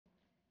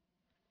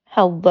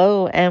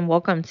Hello and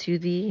welcome to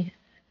the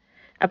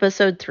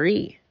episode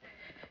 3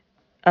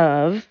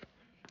 of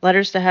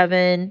Letters to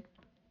Heaven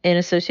in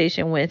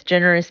association with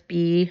Generous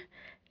B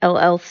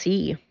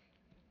LLC.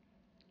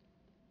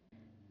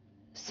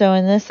 So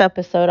in this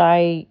episode,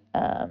 I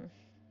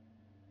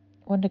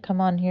wanted to come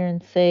on here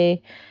and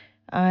say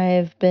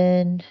I've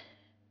been,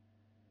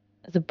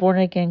 as a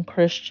born-again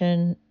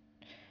Christian,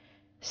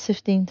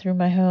 sifting through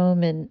my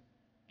home and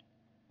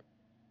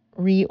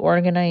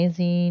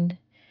reorganizing,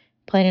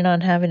 planning on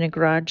having a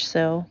garage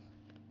sale.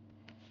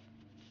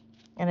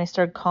 And I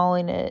started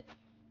calling it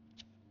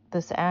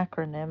this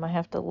acronym. I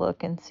have to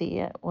look and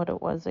see what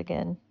it was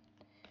again.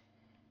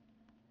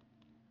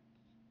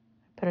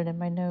 Put it in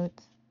my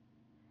notes.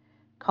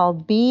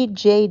 Called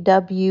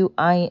BJWIMH.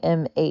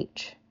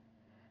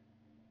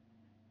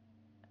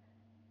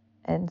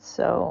 And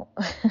so,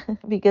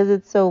 because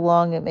it's so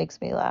long, it makes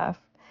me laugh.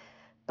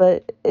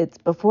 But it's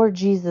before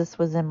Jesus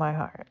was in my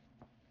heart.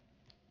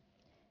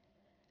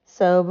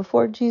 So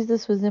before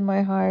Jesus was in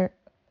my heart,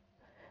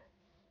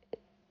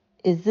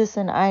 is this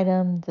an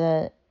item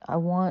that I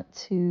want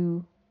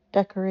to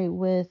decorate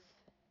with?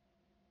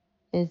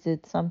 Is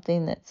it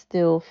something that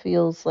still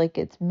feels like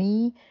it's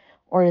me?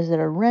 Or is it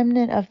a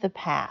remnant of the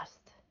past?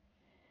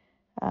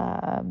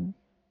 And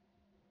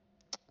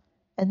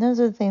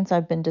those are the things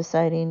I've been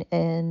deciding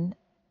and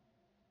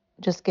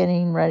just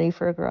getting ready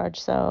for a garage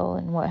sale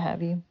and what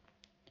have you.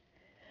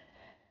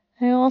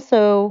 I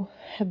also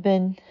have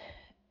been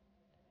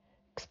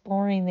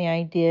exploring the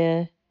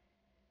idea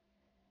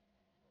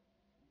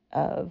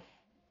of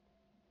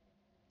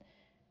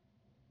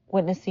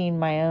witnessing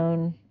my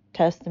own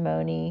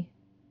testimony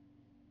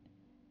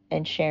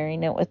and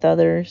sharing it with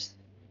others.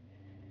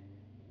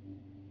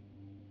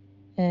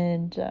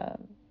 And I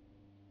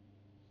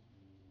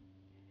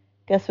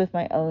guess with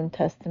my own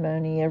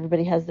testimony,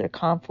 everybody has their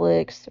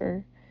conflicts,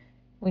 or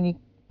when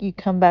you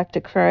come back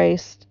to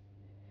Christ,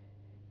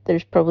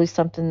 there's probably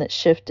something that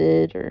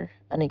shifted or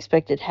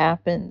unexpected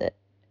happened that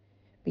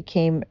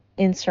became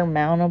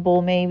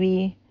insurmountable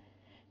maybe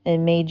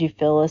and made you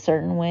feel a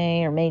certain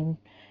way, or made,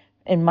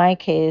 in my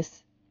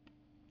case,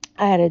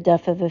 I had a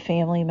death of a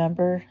family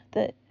member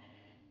that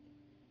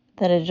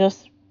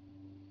it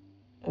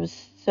was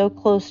so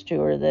close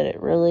to her that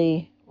it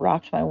really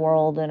rocked my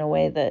world in a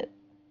way that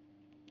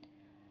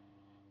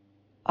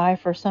I,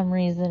 for some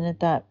reason at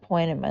that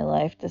point in my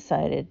life,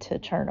 decided to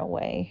turn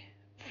away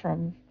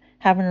from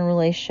having a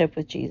relationship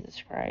with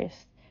Jesus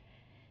Christ.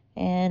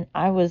 And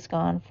I was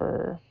gone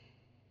for,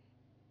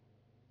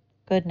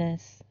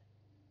 goodness,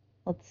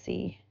 let's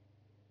see,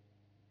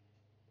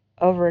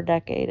 over a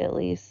decade at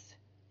least.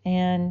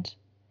 And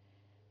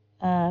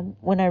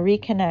when I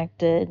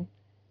reconnected,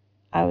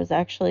 I was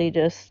actually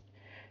just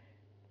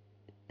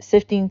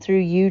sifting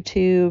through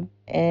YouTube,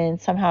 and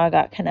somehow I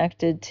got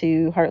connected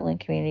to Heartland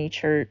Community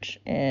Church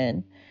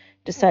and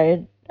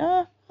decided,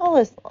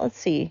 let's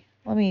see,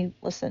 let me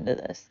listen to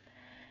this.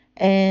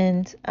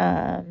 And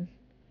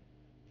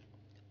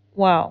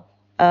wow,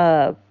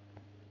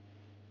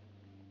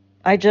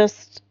 I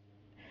just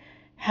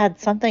had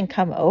something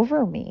come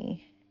over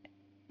me,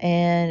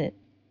 and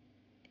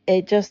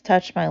it just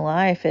touched my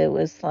life. It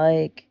was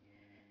like,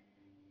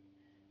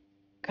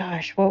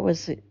 gosh, what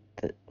was it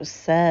that was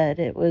said?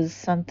 It was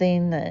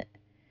something that,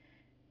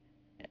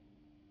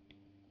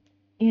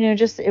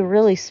 just it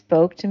really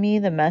spoke to me.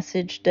 The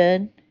message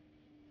did.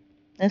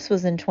 This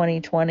was in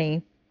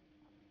 2020.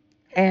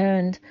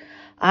 And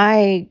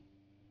I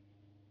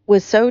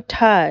was so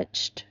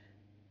touched,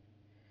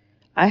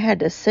 I had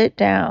to sit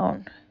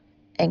down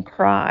and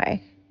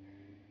cry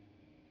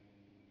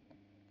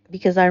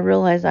because I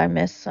realized I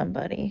missed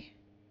somebody,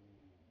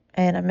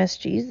 and I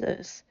missed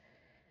Jesus,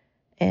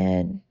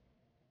 and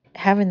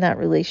having that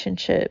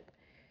relationship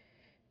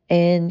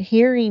and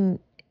hearing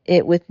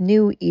it with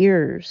new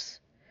ears,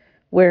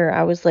 where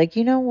I was like,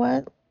 you know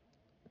what?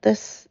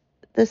 This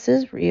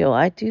is real.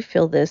 I do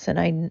feel this,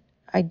 and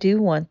I do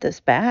want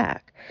this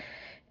back.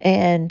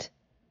 And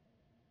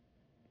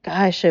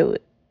gosh,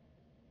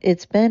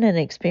 it's been an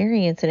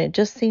experience, and it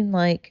just seemed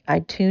like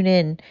I'd tune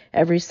in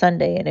every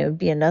Sunday and it would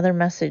be another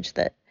message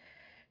that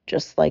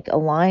just like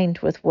aligned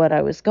with what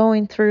I was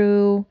going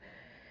through,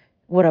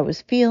 what I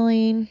was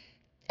feeling.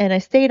 And I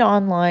stayed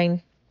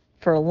online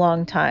for a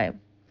long time.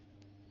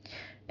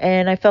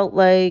 And I felt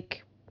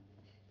like,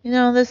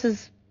 this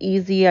is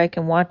easy. I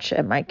can watch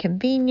at my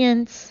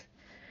convenience.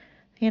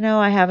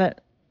 I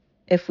haven't,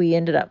 if we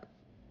ended up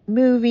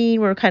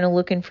moving, we're kind of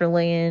looking for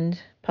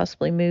land,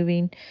 possibly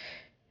moving.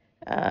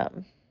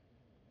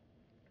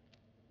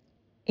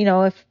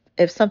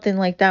 If something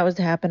like that was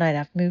to happen, I'd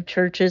have to move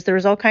churches. There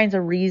was all kinds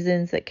of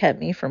reasons that kept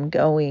me from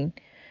going.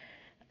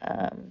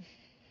 And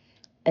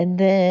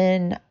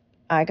then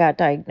I got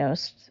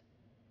diagnosed.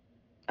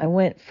 I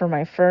went for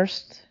my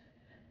first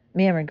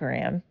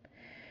mammogram,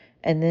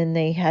 and then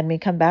they had me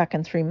come back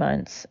in 3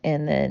 months.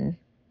 And then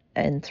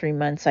in 3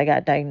 months, I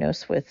got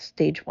diagnosed with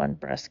stage 1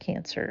 breast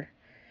cancer.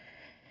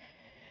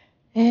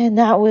 And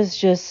that was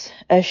just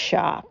a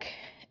shock.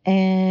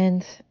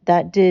 And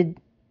that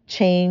did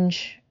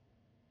change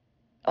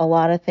a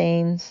lot of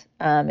things.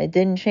 It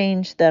didn't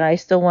change that I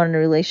still wanted a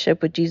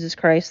relationship with Jesus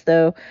Christ,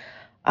 though.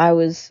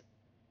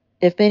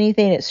 If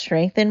anything, it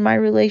strengthened my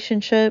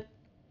relationship,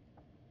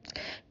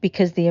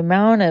 because the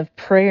amount of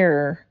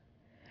prayer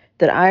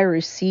that I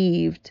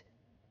received,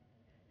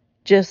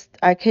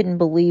 I couldn't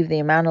believe the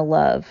amount of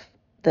love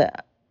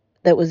that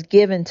was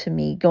given to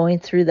me going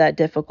through that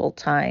difficult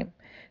time,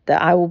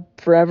 that I will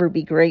forever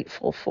be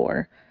grateful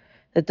for.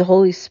 That the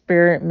Holy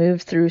Spirit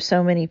moved through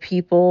so many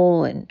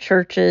people and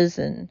churches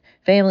and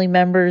family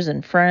members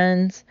and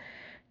friends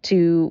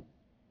to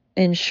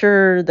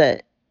ensure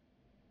that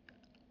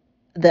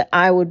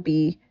I would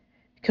be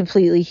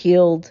completely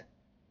healed.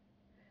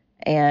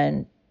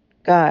 And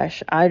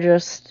gosh, I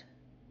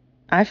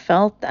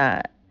felt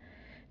that.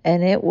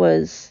 And it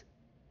was,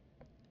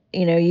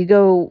 you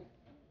go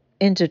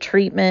into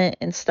treatment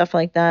and stuff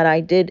like that. I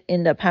did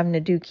end up having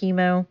to do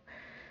chemo.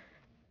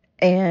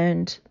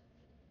 And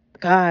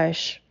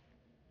gosh,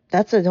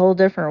 that's a whole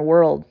different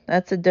world.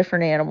 That's a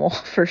different animal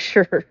for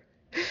sure.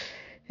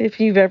 If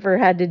you've ever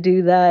had to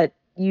do that,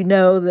 you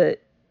know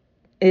that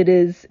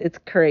it's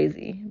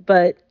crazy.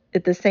 But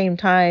at the same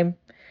time,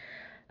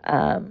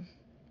 um,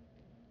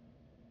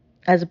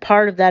 as a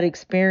part of that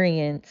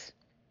experience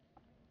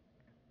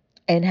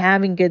and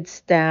having good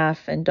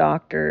staff and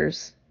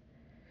doctors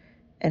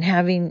and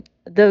having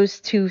those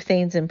two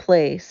things in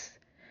place,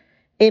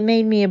 it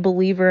made me a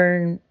believer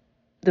in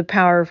the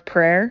power of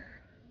prayer,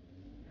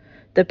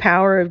 the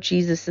power of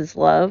Jesus's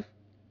love,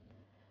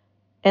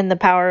 and the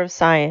power of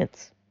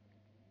science.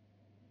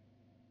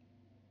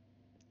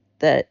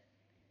 That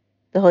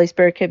the Holy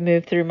Spirit could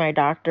move through my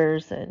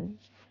doctors and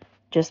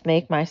just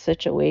make my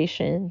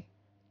situation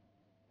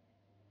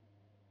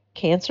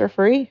cancer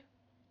free.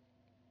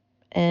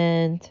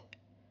 And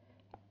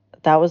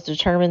that was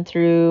determined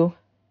through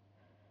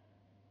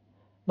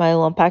my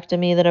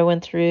lumpectomy that I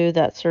went through.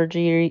 That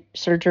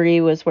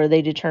surgery was where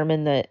they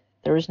determined that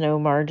there was no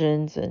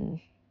margins,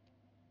 and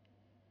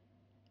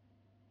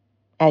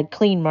I had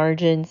clean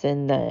margins,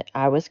 and that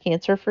I was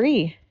cancer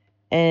free.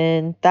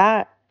 And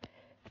that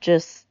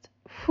just,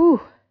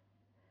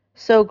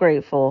 so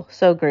grateful,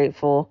 so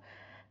grateful.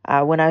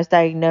 When I was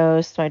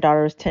diagnosed, my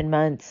daughter was 10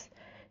 months.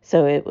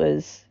 So it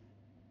was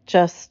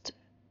just,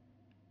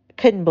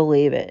 couldn't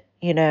believe it,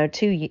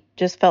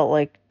 just felt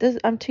like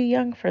I'm too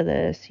young for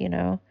this,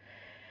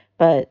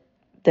 but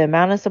the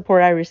amount of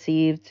support I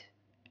received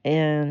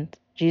and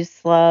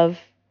Jesus' love,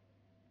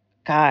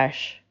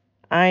 gosh,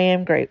 I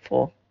am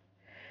grateful.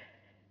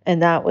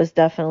 And that was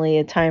definitely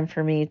a time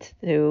for me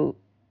to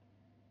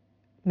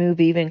move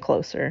even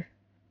closer.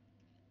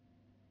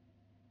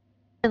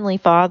 Heavenly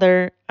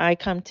Father, I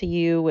come to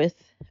you with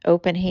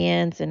open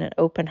hands and an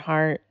open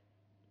heart.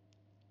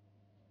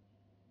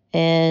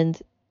 And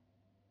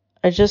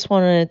I just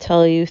wanted to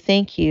tell you,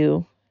 thank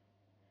you.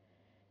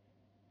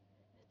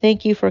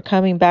 Thank you for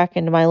coming back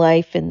into my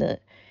life in the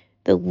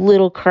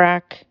little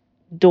crack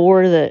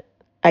door that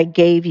I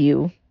gave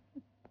you.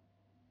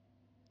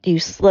 You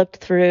slipped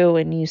through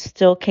and you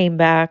still came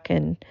back,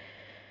 and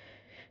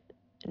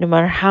no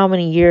matter how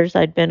many years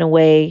I'd been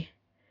away,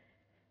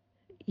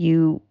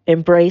 you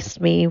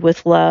embraced me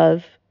with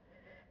love,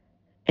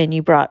 and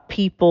you brought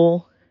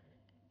people,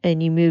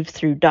 and you moved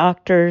through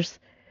doctors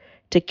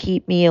to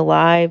keep me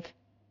alive.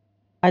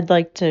 I'd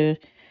like to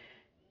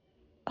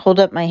hold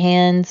up my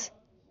hands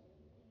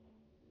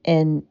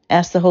and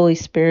ask the Holy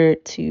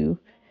Spirit to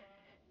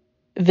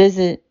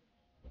visit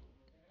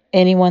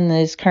anyone that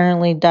is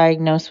currently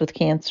diagnosed with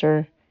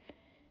cancer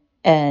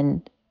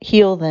and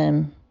heal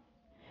them.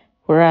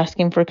 We're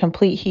asking for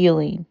complete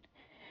healing.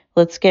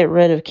 Let's get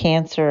rid of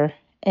cancer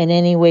in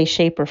any way,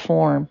 shape, or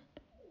form.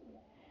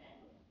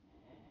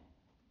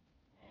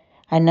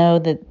 I know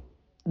that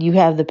you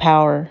have the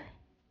power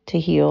to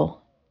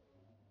heal.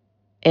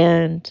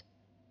 And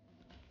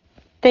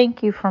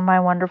thank you for my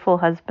wonderful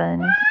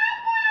husband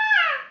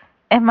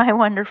and my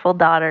wonderful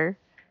daughter.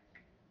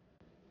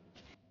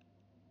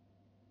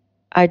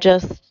 I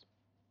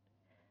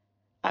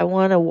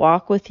want to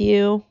walk with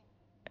you,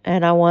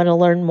 and I want to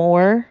learn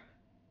more.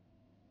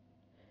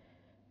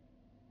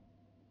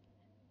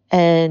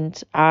 And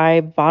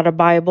I bought a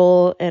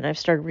Bible and I've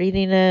started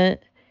reading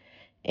it,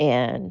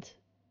 and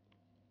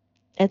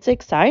it's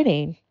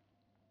exciting.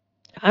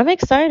 I'm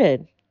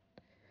excited.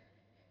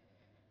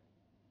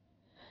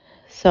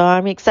 So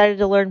I'm excited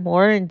to learn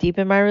more and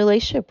deepen my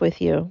relationship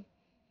with you.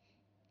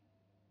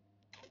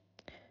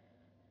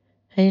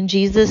 In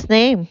Jesus'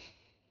 name,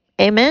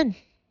 amen.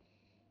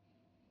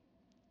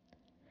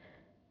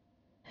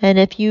 And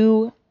if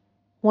you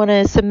want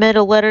to submit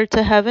a letter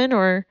to heaven,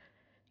 or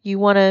you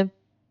want to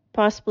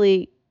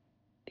possibly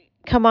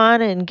come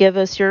on and give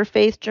us your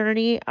faith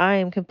journey, I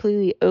am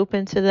completely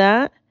open to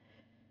that.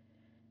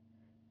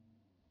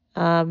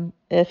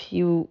 If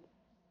you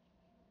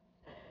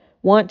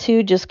want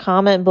to, just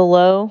comment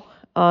below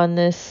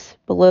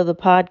the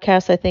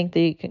podcast. I think that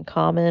you can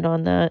comment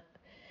on that.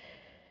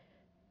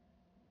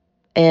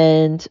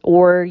 And,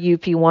 or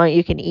if you want,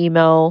 you can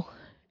email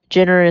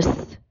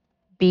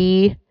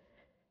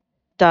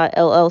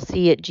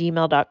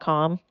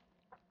generousb.llc@gmail.com.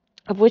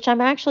 of which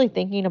I'm actually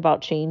thinking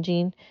about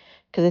changing,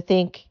 because I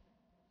think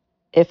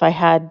if I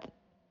had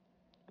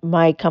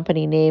my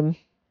company name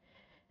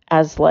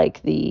as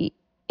like the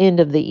end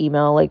of the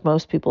email, like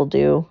most people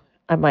do,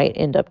 I might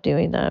end up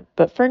doing that.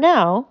 But for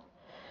now,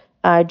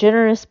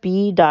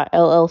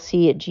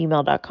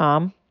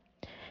 generousb.llc@gmail.com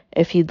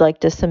if you'd like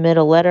to submit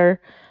a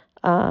letter,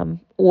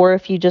 or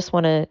if you just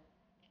want to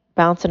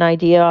bounce an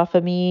idea off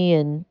of me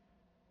and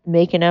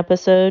make an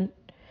episode,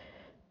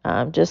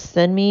 just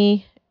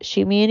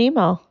shoot me an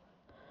email.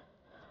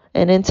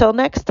 And until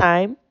next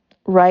time,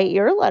 write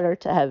your letter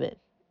to heaven.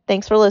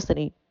 Thanks for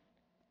listening.